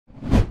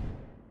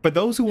For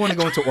those who want to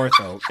go into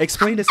ortho,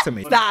 explain this to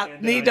me. Stop.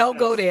 Don't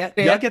go there.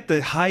 Y'all get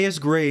the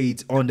highest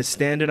grades on the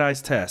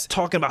standardized test,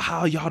 talking about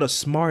how y'all the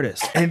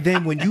smartest. And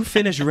then when you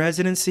finish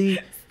residency,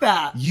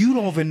 Stop. you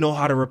don't even know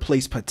how to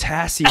replace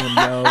potassium,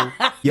 yo.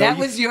 That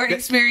was your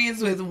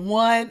experience with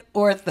one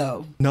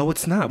ortho. No,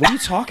 it's not. What are you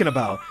talking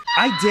about?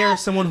 I dare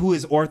someone who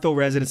is ortho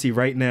residency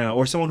right now,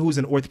 or someone who's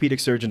an orthopedic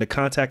surgeon, to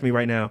contact me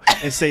right now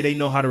and say they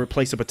know how to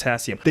replace a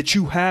potassium. That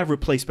you have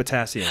replaced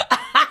potassium.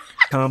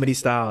 Comedy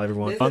style,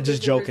 everyone. I'm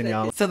just joking,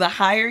 y'all. So the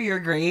higher your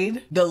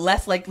grade, the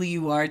less likely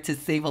you are to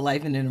save a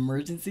life in an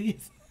emergency.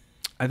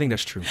 I think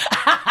that's true.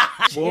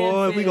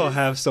 Boy, we gonna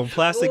have some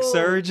plastic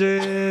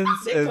surgeons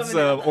and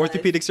some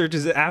orthopedic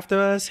surgeons after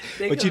us.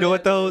 But you know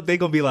what though? They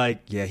gonna be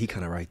like, yeah, he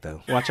kind of right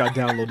though. Watch our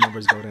download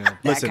numbers go down.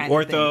 Listen,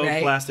 ortho, thing,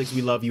 right? Plastics,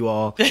 we love you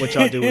all. What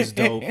y'all do is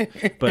dope.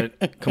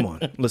 But come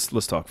on, let's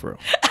talk for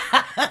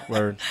real.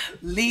 Word.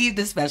 Leave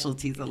the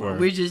specialties alone. Word.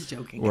 We're just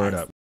joking. Word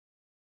guys. up.